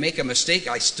 When you make a mistake,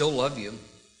 I still love you.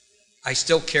 I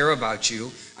still care about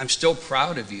you. I'm still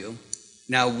proud of you.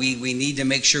 Now, we need to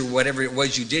make sure whatever it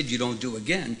was you did, you don't do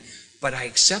again. But I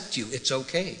accept you. It's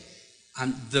okay.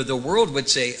 The world would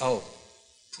say, oh,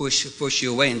 push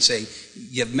you away and say,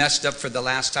 you've messed up for the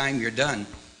last time, you're done.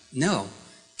 No.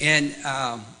 And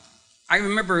I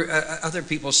remember other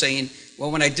people saying,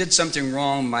 well, when I did something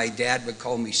wrong, my dad would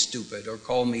call me stupid or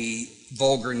call me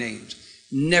vulgar names.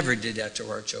 Never did that to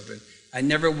our children. I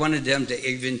never wanted them to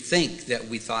even think that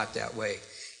we thought that way.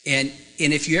 And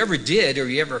if you ever did or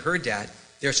you ever heard that,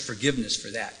 there's forgiveness for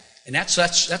that. And that's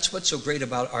what's so great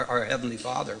about our Heavenly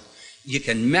Father. You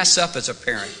can mess up as a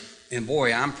parent. And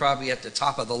boy, I'm probably at the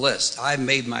top of the list. I've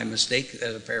made my mistake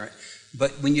as a parent.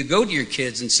 But when you go to your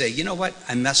kids and say, you know what,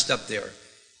 I messed up there,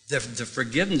 the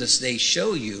forgiveness they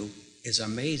show you is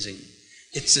amazing.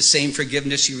 It's the same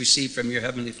forgiveness you receive from your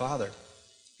Heavenly Father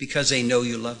because they know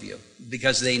you love you,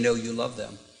 because they know you love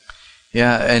them.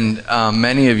 Yeah, and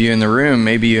many of you in the room,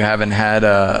 maybe you haven't had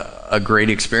a great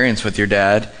experience with your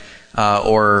dad,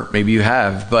 or maybe you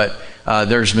have, but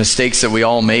there's mistakes that we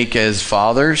all make as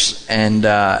fathers, and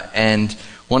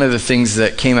one of the things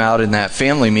that came out in that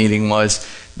family meeting was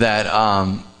that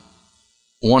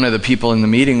one of the people in the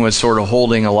meeting was sort of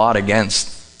holding a lot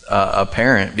against a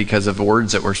parent because of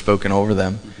words that were spoken over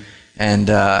them. And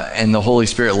the Holy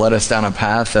Spirit led us down a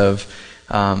path of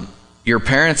your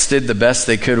parents did the best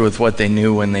they could with what they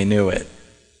knew when they knew it.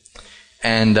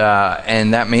 And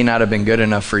that may not have been good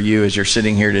enough for you as you're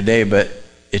sitting here today, but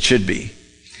it should be.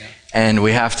 Yeah. And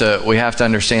we have to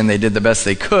understand they did the best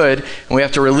they could, and we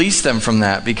have to release them from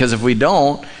that, because if we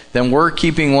don't, then we're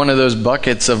keeping one of those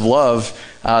buckets of love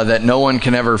that no one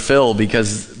can ever fill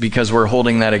because we're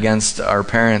holding that against our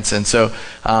parents. And so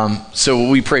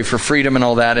we pray for freedom and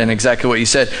all that, and exactly what you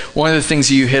said. One of the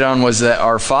things you hit on was that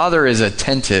our Father is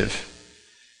attentive.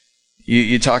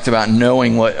 You talked about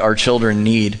knowing what our children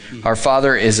need. Our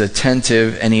Father is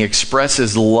attentive, and He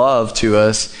expresses love to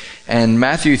us. And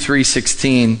Matthew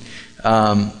 3:16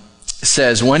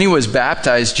 says, when He was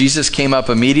baptized, Jesus came up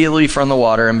immediately from the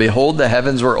water, and behold, the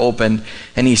heavens were opened,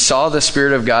 and He saw the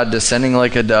Spirit of God descending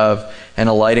like a dove and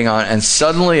alighting on. And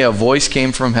suddenly a voice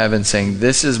came from heaven saying,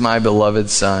 this is my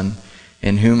beloved Son,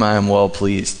 in whom I am well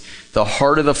pleased. The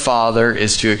heart of the Father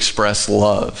is to express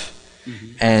love.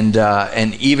 Mm-hmm.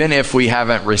 And even if we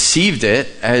haven't received it,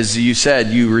 as you said,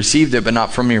 you received it, but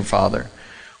not from your Father,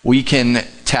 we can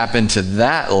tap into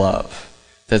that love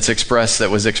that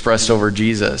was expressed over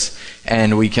Jesus,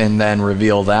 and we can then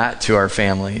reveal that to our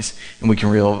families, and we can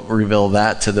reveal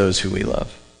that to those who we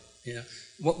love. Yeah.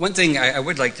 One thing I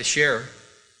would like to share,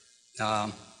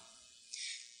 31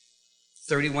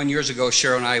 years ago,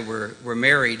 Cheryl and I were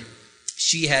married.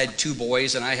 She had 2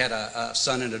 boys, and I had a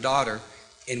son and a daughter,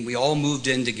 and we all moved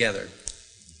in together.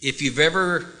 If you've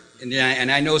ever, and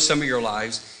I know some of your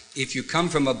lives, if you come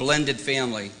from a blended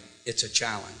family, it's a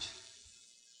challenge.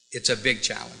 It's a big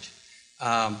challenge.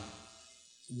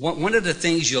 One of the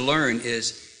things you learn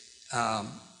is,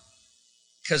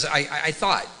 because I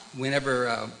thought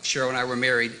whenever Cheryl and I were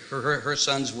married, her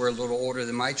sons were a little older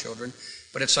than my children,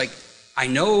 but it's like, I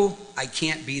know I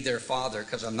can't be their father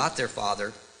because I'm not their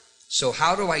father, so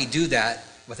how do I do that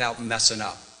without messing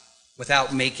up,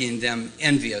 without making them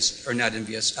envious, or not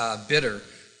envious, bitter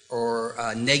or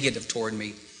negative toward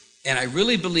me? And I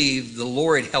really believe the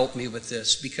Lord helped me with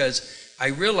this, because I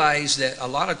realize that a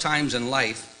lot of times in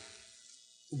life,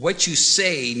 what you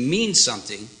say means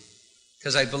something,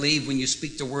 because I believe when you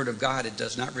speak the word of God, it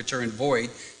does not return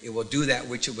void. It will do that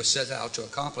which it was set out to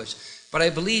accomplish. But I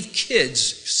believe kids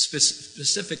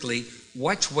specifically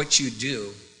watch what you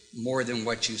do more than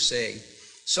what you say.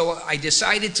 So I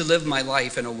decided to live my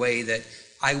life in a way that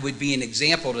I would be an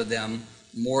example to them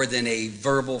more than a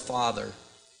verbal father,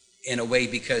 in a way,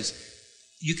 because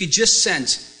you could just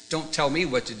sense, don't tell me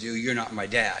what to do, you're not my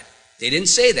dad. They didn't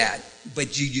say that,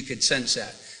 but you could sense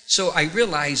that. So I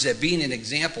realized that being an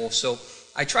example, so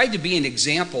I tried to be an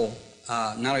example,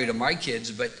 not only to my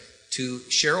kids, but to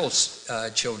Cheryl's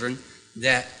children,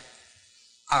 that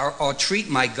I'll treat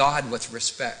my God with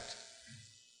respect.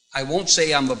 I won't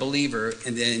say I'm a believer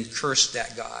and then curse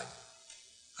that God.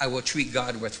 I will treat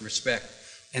God with respect.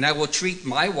 And I will treat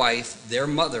my wife, their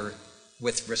mother,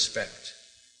 with respect.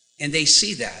 And they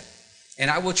see that.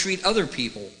 And I will treat other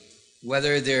people,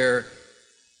 whether they're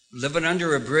living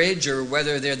under a bridge or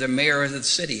whether they're the mayor of the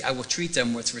city, I will treat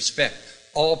them with respect.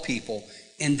 All people.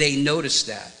 And they notice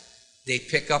that. They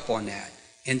pick up on that.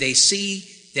 And they see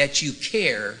that you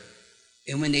care.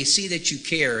 And when they see that you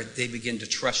care, they begin to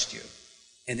trust you.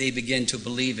 And they begin to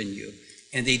believe in you.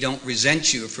 And they don't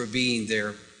resent you for being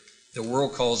their The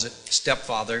world calls it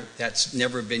stepfather. That's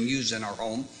never been used in our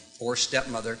home, or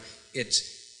stepmother.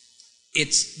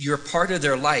 It's you're part of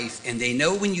their life, and they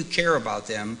know when you care about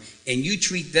them and you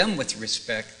treat them with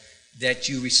respect that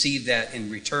you receive that in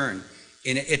return.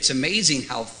 And it's amazing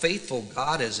how faithful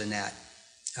God is in that.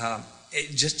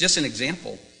 Just an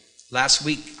example. Last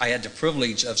week, I had the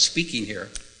privilege of speaking here.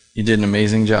 You did an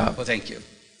amazing job. Well, thank you.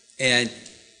 And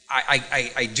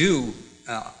I do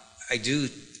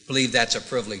believe that's a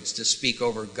privilege to speak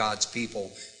over God's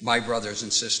people, my brothers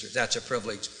and sisters. That's a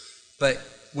privilege. But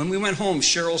when we went home,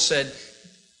 Cheryl said,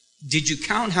 "Did you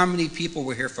count how many people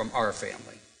were here from our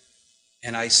family?"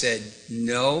 And I said,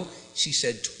 "No." She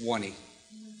said, 20.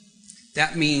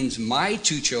 That means my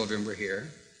 2 children were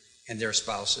here and their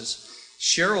spouses.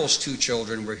 Cheryl's 2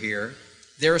 children were here,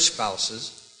 their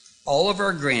spouses. All of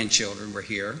our grandchildren were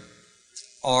here.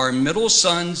 Our middle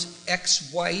son's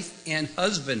ex-wife and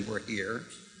husband were here.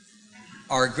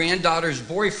 Our granddaughter's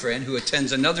boyfriend, who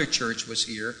attends another church, was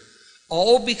here.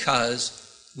 All because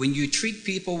when you treat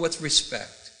people with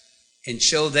respect and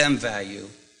show them value,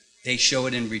 they show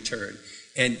it in return.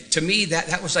 And to me,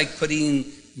 that was like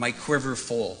putting my quiver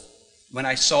full. When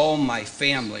I saw my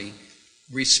family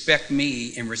respect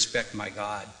me and respect my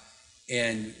God.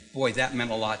 And boy, that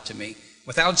meant a lot to me.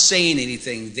 Without saying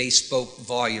anything, they spoke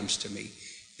volumes to me.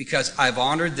 Because I've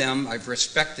honored them, I've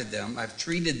respected them, I've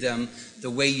treated them the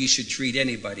way you should treat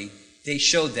anybody. They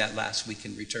showed that last week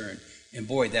in return. And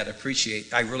boy,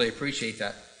 I really appreciate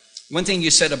that. One thing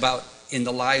you said about in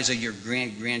the lives of your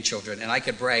grandchildren, and I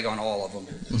could brag on all of them.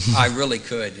 I really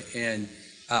could. And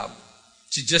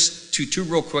just two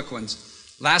real quick ones.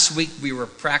 Last week we were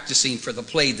practicing for the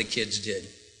play the kids did,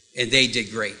 and they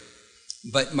did great.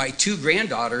 But my 2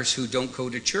 granddaughters who don't go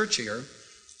to church here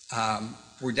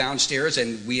were downstairs,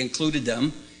 and we included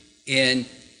them. And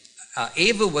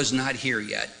Ava was not here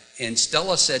yet. And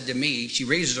Stella said to me, she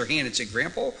raises her hand and said,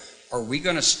 "Grandpa, are we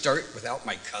going to start without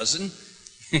my cousin?"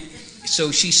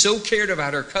 So she so cared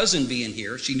about her cousin being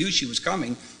here, she knew she was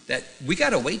coming, that we got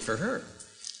to wait for her.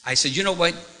 I said, "You know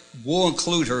what? We'll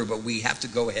include her, but we have to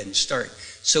go ahead and start."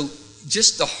 So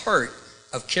just the heart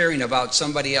of caring about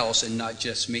somebody else and not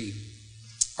just me.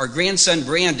 Our grandson,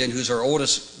 Brandon, who's our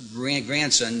oldest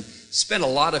grandson, spent a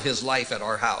lot of his life at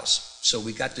our house. So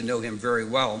we got to know him very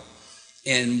well.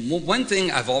 And one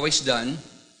thing I've always done,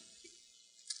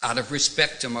 out of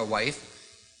respect to my wife,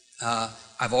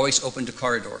 I've always opened the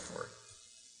car door for her.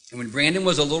 And when Brandon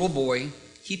was a little boy,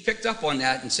 he picked up on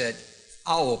that and said,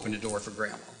 "I'll open the door for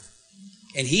Grandma."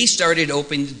 And he started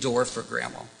opening the door for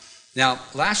Grandma. Now,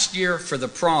 last year for the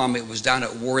prom, it was down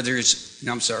at Werther's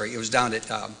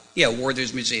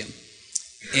Museum.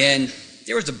 And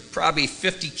there was probably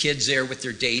 50 kids there with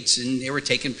their dates, and they were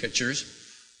taking pictures.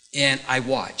 And I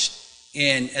watched.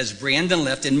 And as Brandon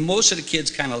left, and most of the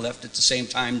kids kind of left at the same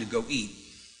time to go eat.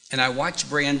 And I watched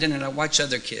Brandon and I watched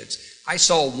other kids. I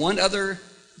saw one other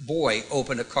boy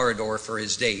open a car door for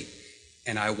his date.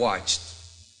 And I watched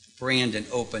Brandon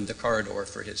open the car door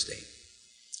for his date.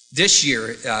 This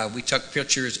year, we took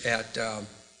pictures at the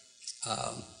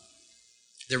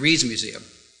Rees Museum.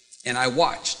 And I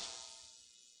watched.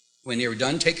 When they were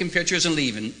done taking pictures and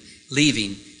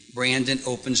leaving, Brandon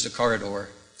opens the car door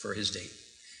for his date.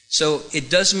 So it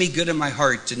does me good in my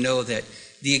heart to know that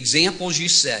the examples you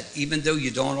set, even though you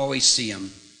don't always see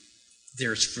them,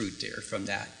 there's fruit there from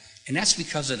that. And that's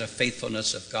because of the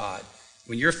faithfulness of God.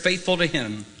 When you're faithful to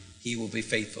Him, He will be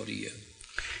faithful to you.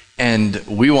 And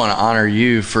we want to honor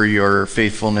you for your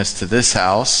faithfulness to this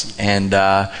house and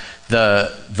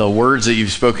the words that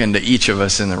you've spoken to each of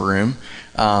us in the room.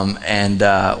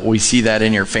 We see that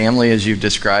in your family as you've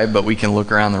described, but we can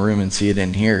look around the room and see it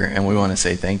in here. And we want to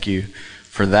say thank you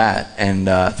for that. And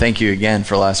thank you again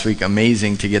for last week.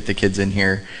 Amazing to get the kids in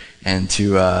here. And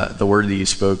to the word that you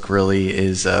spoke really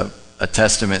is a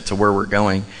testament to where we're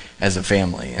going as a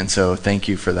family. And so thank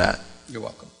you for that. You're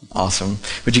welcome. Awesome.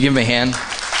 Would you give me a hand?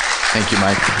 Thank you,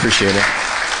 Mike. Appreciate it.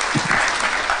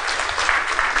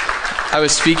 I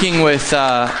was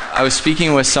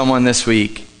speaking with someone this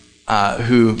week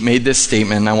who made this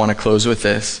statement, and I want to close with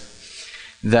this,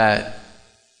 that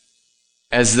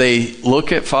as they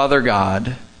look at Father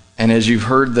God, and as you've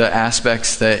heard the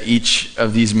aspects that each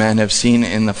of these men have seen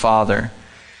in the Father,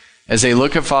 as they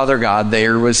look at Father God,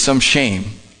 there was some shame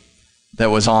that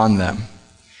was on them.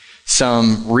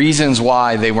 Some reasons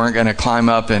why they weren't going to climb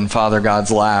up in Father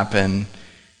God's lap and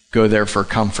go there for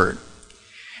comfort.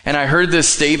 And I heard this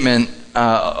statement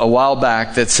a while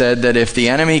back that said that if the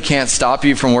enemy can't stop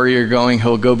you from where you're going,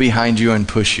 he'll go behind you and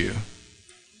push you,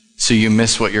 so you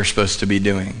miss what you're supposed to be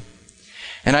doing.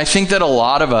 And I think that a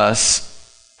lot of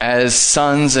us as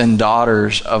sons and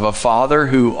daughters of a Father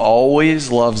who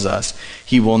always loves us.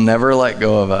 He will never let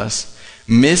go of us.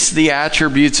 Miss the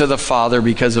attributes of the Father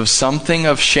because of something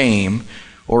of shame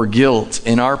or guilt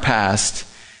in our past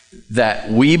that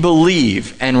we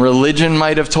believe, and religion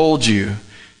might have told you,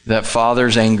 that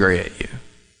Father's angry at you.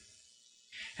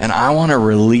 And I want to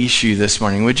release you this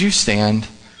morning. Would you stand?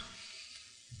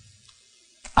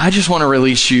 I just want to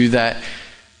release you that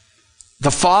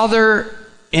the Father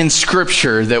in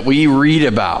Scripture that we read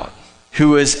about,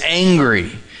 who is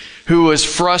angry, who was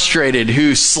frustrated,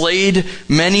 who slayed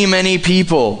many, many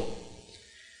people,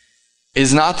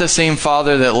 is not the same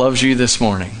Father that loves you this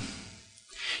morning.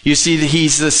 You see,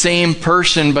 he's the same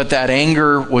person, but that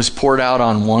anger was poured out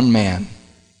on one man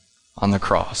on the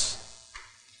cross.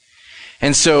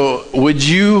 And so would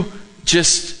you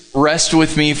just rest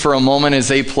with me for a moment as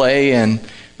they play, and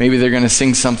maybe they're going to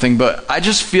sing something, but I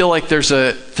just feel like there's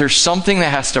something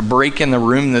that has to break in the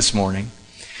room this morning.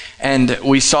 And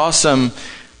we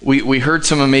heard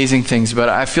some amazing things, but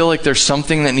I feel like there's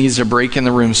something that needs to break in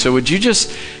the room. So would you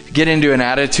just get into an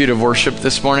attitude of worship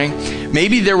this morning?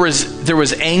 Maybe there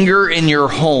was anger in your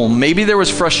home. Maybe there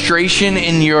was frustration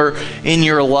in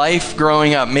your life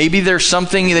growing up. Maybe there's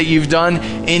something that you've done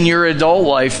in your adult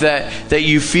life that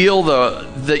you feel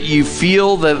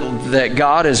that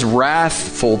God is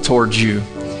wrathful towards you.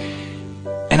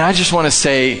 And I just want to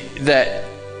say that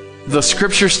the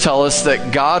Scriptures tell us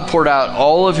that God poured out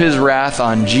all of his wrath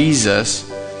on Jesus,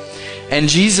 and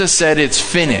Jesus said, "It's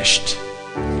finished.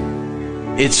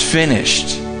 It's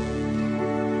finished."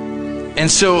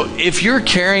 And so if you're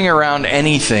carrying around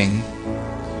anything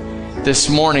this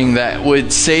morning that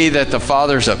would say that the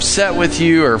Father's upset with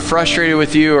you or frustrated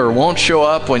with you or won't show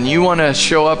up when you want to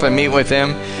show up and meet with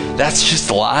him, that's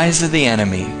just lies of the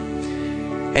enemy.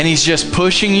 And he's just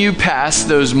pushing you past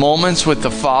those moments with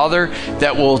the Father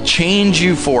that will change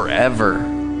you forever.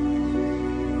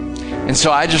 And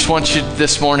so I just want you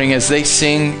this morning, as they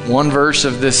sing one verse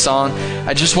of this song,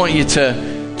 I just want you to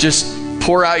just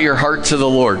pour out your heart to the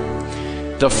Lord.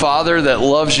 The Father that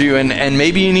loves you, and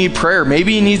maybe you need prayer.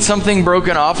 Maybe you need something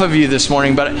broken off of you this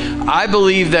morning. But I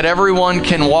believe that everyone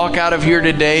can walk out of here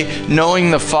today knowing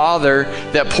the Father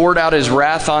that poured out his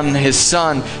wrath on his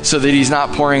Son so that he's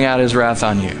not pouring out his wrath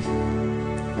on you.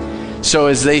 So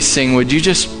as they sing, would you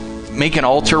just make an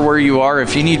altar where you are?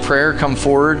 If you need prayer, come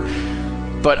forward.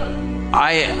 But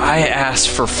I ask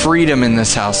for freedom in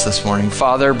this house this morning.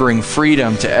 Father, bring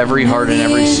freedom to every heart and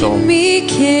every soul.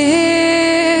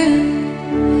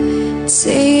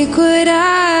 Take what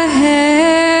I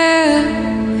have,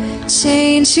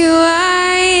 change who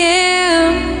I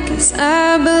am, 'cause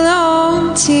I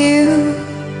belong to you.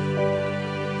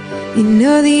 You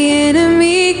know the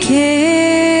enemy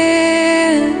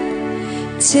can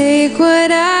take what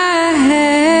I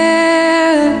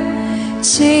have,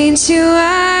 change who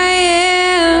I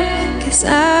am, 'cause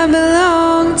I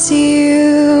belong to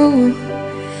you.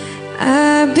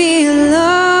 I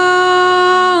belong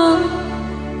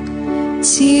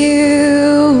to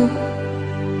you.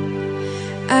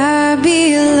 I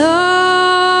belong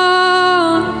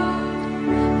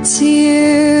to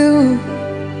you.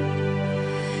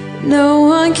 No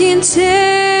one can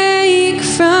take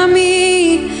from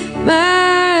me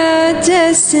my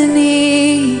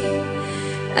destiny.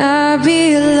 I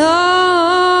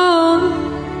belong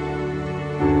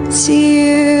to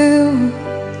you.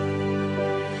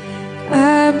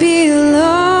 I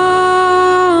belong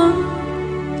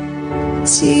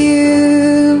to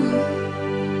you.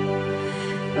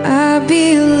 I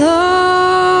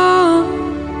belong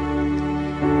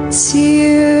to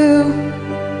you.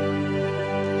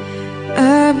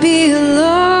 I belong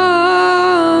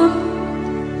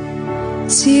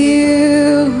to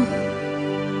you.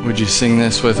 Would you sing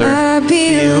this with her? I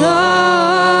belong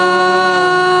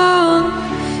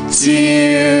to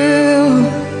you.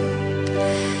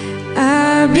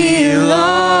 I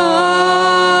belong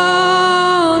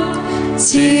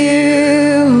to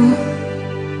you.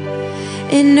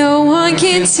 And no one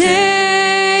can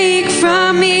take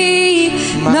from me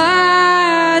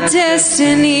my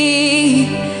destiny,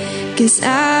 'cause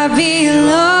I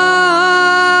belong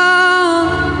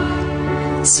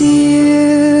to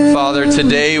you. Father,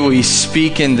 today we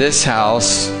speak in this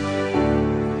house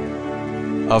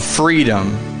of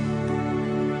freedom.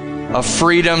 A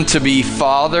freedom to be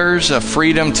fathers, a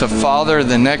freedom to father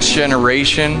the next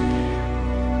generation,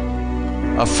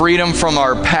 a freedom from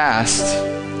our past,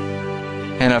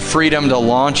 and a freedom to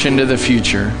launch into the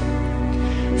future.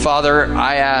 Father,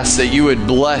 I ask that you would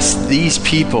bless these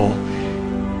people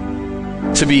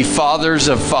to be fathers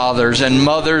of fathers and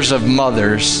mothers of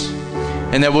mothers,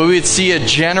 and that we would see a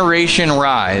generation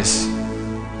rise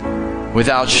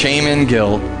without shame and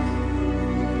guilt,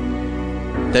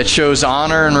 that shows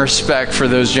honor and respect for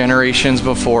those generations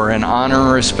before and honor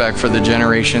and respect for the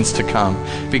generations to come,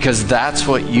 because that's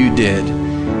what you did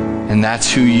and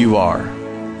that's who you are.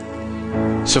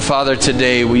 So Father,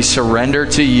 today we surrender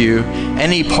to you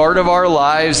any part of our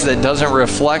lives that doesn't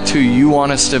reflect who you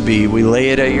want us to be. We lay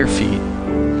it at your feet.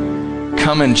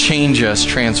 Come and change us,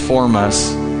 transform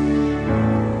us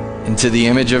into the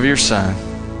image of your Son,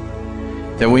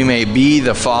 that we may be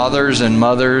the fathers and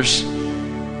mothers,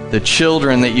 the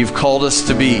children that you've called us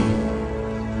to be,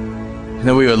 and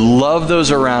that we would love those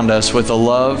around us with a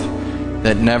love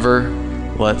that never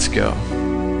lets go.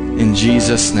 In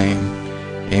Jesus' name,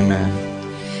 amen.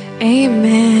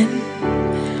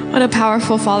 Amen. What a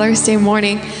powerful Father's Day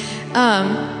morning.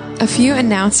 A few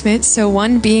announcements. So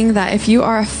one being that if you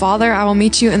are a father, I will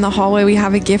meet you in the hallway. We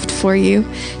have a gift for you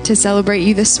to celebrate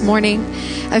you this morning.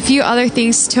 A few other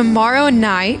things. Tomorrow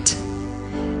night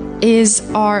is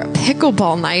our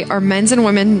pickleball night, our men's and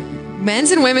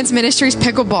women's ministries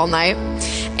pickleball night.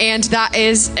 And that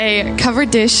is a covered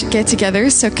dish get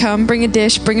together. So come, bring a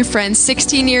dish, bring a friend,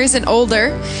 16 years and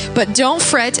older. But don't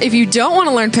fret if you don't want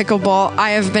to learn pickleball.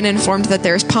 I have been informed that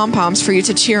there's pom-poms for you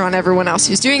to cheer on everyone else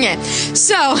who's doing it.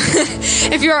 So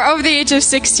if you are over the age of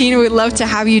 16, we'd love to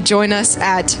have you join us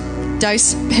at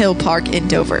Dice Hill Park in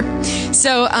Dover.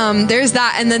 So there's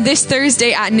that. And then this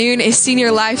Thursday at noon is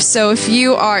Senior Life. So if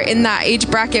you are in that age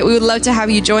bracket, we would love to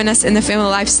have you join us in the Family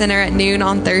Life Center at noon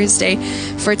on Thursday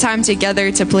for time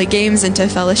together to play games and to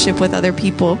fellowship with other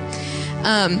people.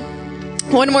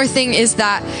 One more thing is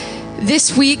that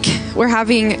this week we're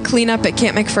having cleanup at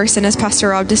Camp McPherson, as Pastor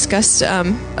Rob discussed.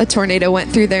 A tornado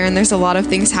went through there and there's a lot of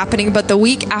things happening, but the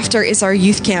week after is our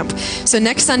youth camp. So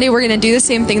next Sunday we're going to do the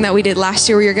same thing that we did last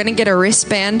year, where you're going to get a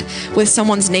wristband with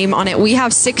someone's name on it. We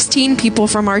have 16 people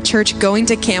from our church going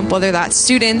to camp, whether that's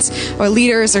students or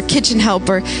leaders or kitchen help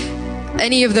or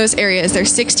any of those areas.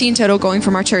 There's 16 total going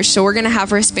from our church. So we're going to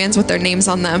have wristbands with their names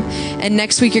on them. And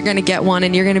next week you're going to get one,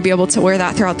 and you're going to be able to wear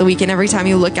that throughout the week. And every time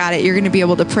you look at it, you're going to be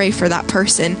able to pray for that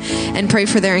person and pray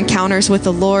for their encounters with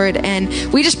the Lord. And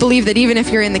we just believe that even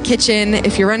if you're in the kitchen,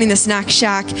 if you're running the snack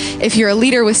shack, if you're a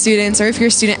leader with students, or if you're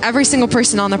a student, every single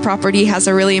person on the property has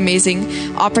a really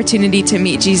amazing opportunity to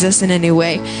meet Jesus in a new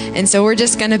way. And so we're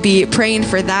just going to be praying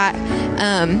for that.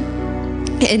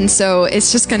 And so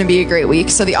it's just going to be a great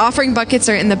week. So the offering buckets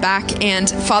are in the back, and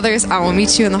fathers, I will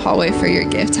meet you in the hallway for your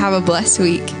gift. Have a blessed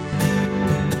week.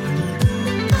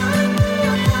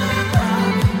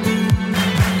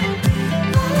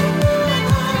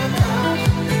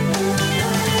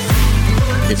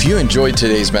 If you enjoyed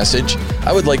today's message,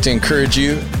 I would like to encourage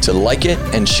you to like it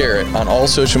and share it on all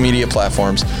social media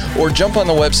platforms, or jump on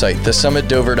the website,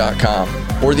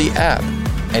 thesummitdover.com, or the app,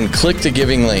 and click the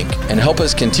giving link and help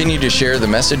us continue to share the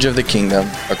message of the kingdom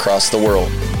across the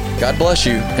world. God bless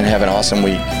you and have an awesome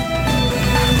week.